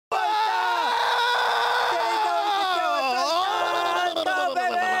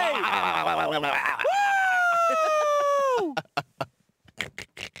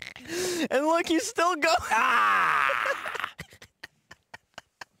And look, he's still going.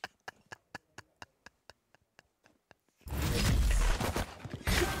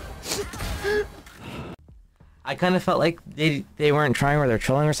 I kind of felt like they weren't trying or they're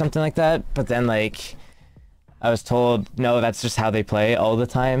trolling or something like that, but then like I was told no, that's just how they play all the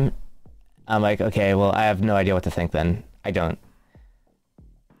time. I'm like, okay, well, I have no idea what to think then. I don't.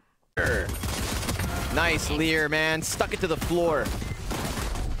 Nice Lear, man. Stuck it to the floor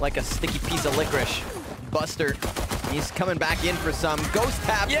like a sticky piece of licorice. Buster, he's coming back in for some ghost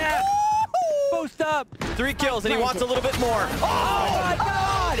tap. Yeah! Boost up! 3 kills and he wants a little bit more. Oh my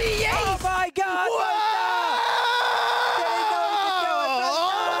god! Oh my god!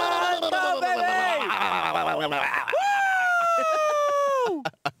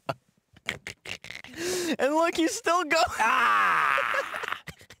 And look, he's still going.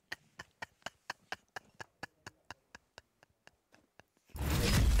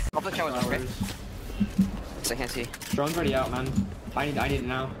 I'll put showers okay? So I can't see. Drone's already out, man. I need it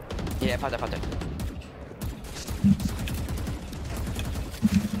now. Yeah, pause it.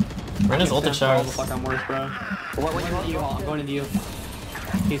 Ren is ulted showers. Fuck, I'm worse, bro. What when you hold? I'm going to you.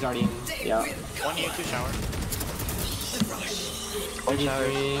 He's already in. Yeah. 1 you, 2 shower. Hold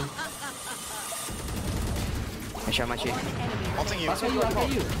showers. I show my cheek. Ulting you.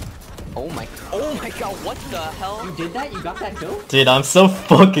 Oh my god, what the hell? You did that? You got that kill? Dude, I'm so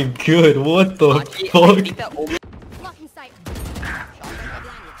fucking good. What the fuck? Blocking sight.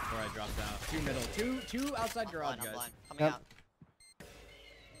 Before I dropped out. 2 middle. Two outside garage, guys. Coming out.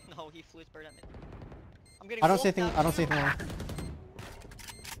 No, he flew his bird at me. I'm getting I don't see anything wrong.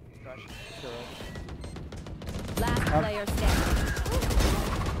 Last player standing.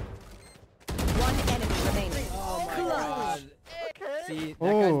 1 enemy remaining. Oh my god. See, that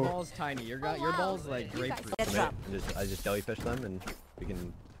guy's ball's tiny. Your ball's like grapefruit. I just jellyfish them and we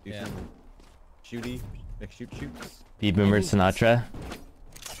can do some shooty, like shoots. Beat Boomer Sinatra.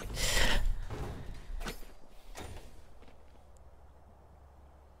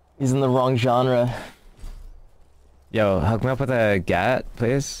 He's in the wrong genre. Yo, hook me up with a GAT,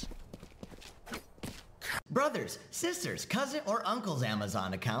 please. Brothers, sisters, cousin, or uncle's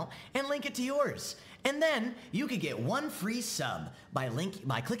Amazon account and link it to yours. And then you could get 1 free sub by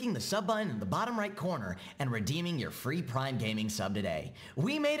clicking the sub button in the bottom right corner and redeeming your free Prime Gaming sub today.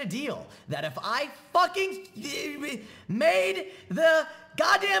 We made a deal that if I fucking made the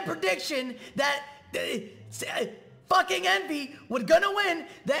goddamn prediction that fucking Envy was gonna win,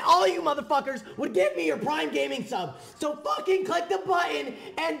 that all you motherfuckers would give me your Prime Gaming sub. So fucking click the button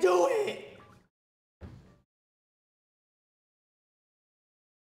and do it.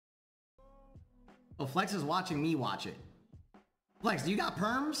 Oh, Flex is watching me watch it. Flex, do you got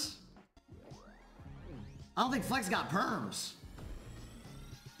perms? I don't think Flex got perms.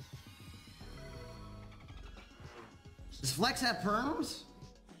 Does Flex have perms?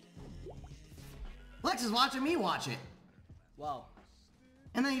 Flex is watching me watch it. Wow.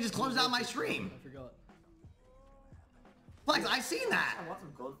 And then he just closed out my stream. I forgot. Flex, I seen that. I want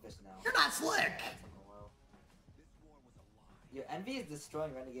some goldfish now. You're not slick. Your Envy is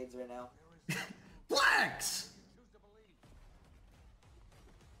destroying Renegades right now. Flex!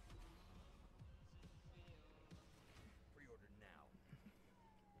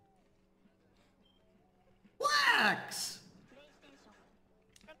 Flex!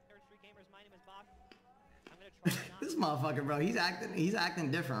 This motherfucker, bro, he's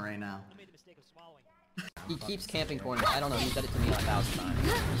acting different right now. He keeps camping corners. I don't know, he said it to me like 1,000 times.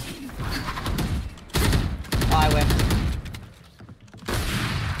 Oh, I whiffed.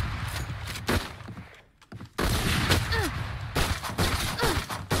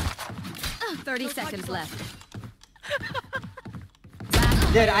 30 seconds left.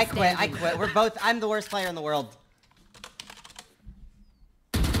 Dude, I quit. I'm the worst player in the world.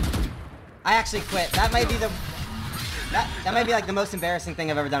 I actually quit. That might be that might be like the most embarrassing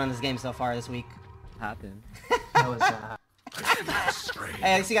thing I've ever done in this game so far this week. Happened.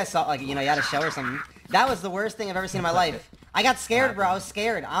 Hey, at least you guys saw, like, you know, you had a show or something. That was the worst thing I've ever seen in my life. I got scared, bro. I was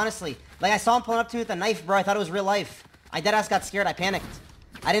scared, honestly. Like, I saw him pulling up to me with a knife, bro. I thought it was real life. I deadass got scared. I panicked.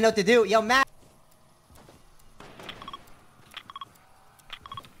 I didn't know what to do. Yo, Matt.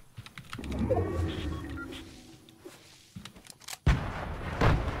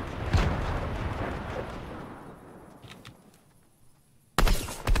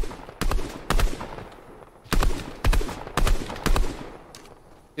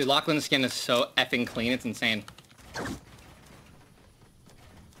 Dude, Lachlan's skin is so effing clean, it's insane.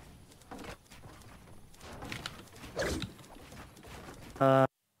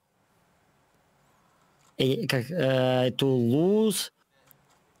 to lose.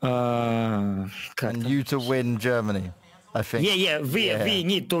 And you to win Germany, I think. Yeah. We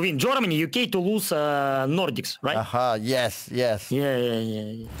need to win Germany, UK to lose Nordics, right? Yes. Yeah.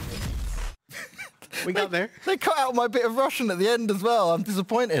 We got there. They cut out my bit of Russian at the end as well. I'm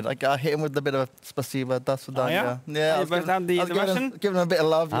disappointed. Like, I hit him with a bit of spasiba, das yeah? Yeah, I was giving him a bit of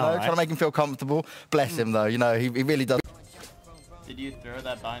love, you know, trying to make him feel comfortable. Bless him, though, you know, he really does. Did you throw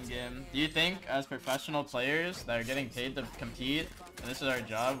that bind game? Do you think, as professional players that are getting paid to compete, and this is our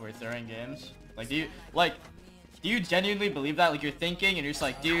job, we're throwing games? Like, do you genuinely believe that? Like, you're thinking, and you're just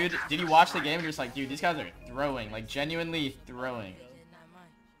like, dude, did you watch the game? And you're just like, dude, these guys are throwing, like, genuinely throwing.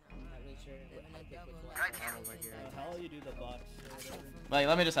 Like,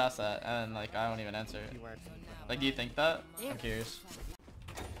 let me just ask that, and like, I won't even answer. Like, do you think that? I'm curious.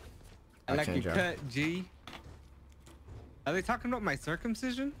 I like your cut, G. Are they talking about my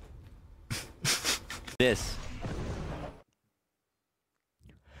circumcision? This.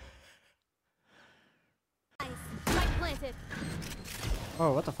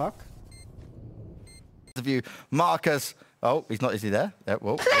 Oh, what the fuck? The view, Marcus. Oh, he's not. Is he there? Yeah,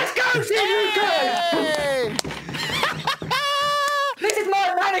 whoa. Let's go, Hey! This is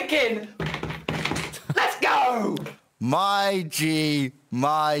my mannequin. Let's go. My G,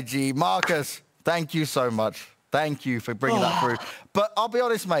 Marcus. Thank you so much. Thank you for bringing that through. But I'll be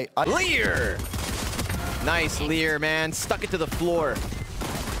honest, mate. Lear! Nice Lear, man. Stuck it to the floor.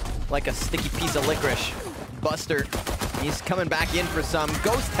 Like a sticky piece of licorice. Buster. He's coming back in for some.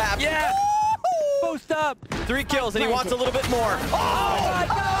 Ghost tap. Yeah! Post up. 3 kills, and he wants a little bit more. Oh, my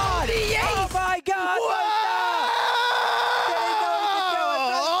God! Oh, my God!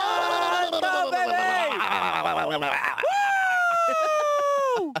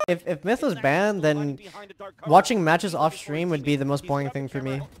 If Myth was banned, then watching matches off stream would be the most boring thing for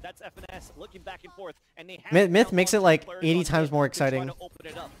me. Myth makes it like 80 times more exciting.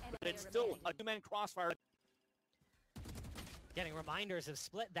 Getting reminders of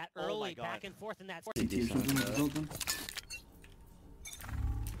split that early back and forth in that.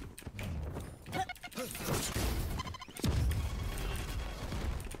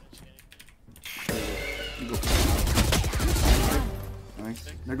 Nice.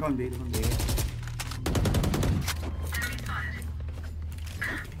 They're going B.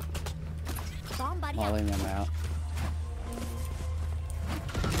 Mauling them out.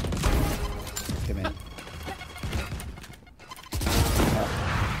 Come in.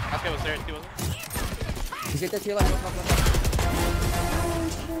 Let's go upstairs. He's hit the tail.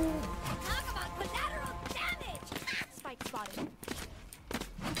 Spike spotted.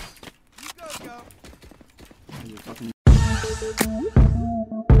 You go.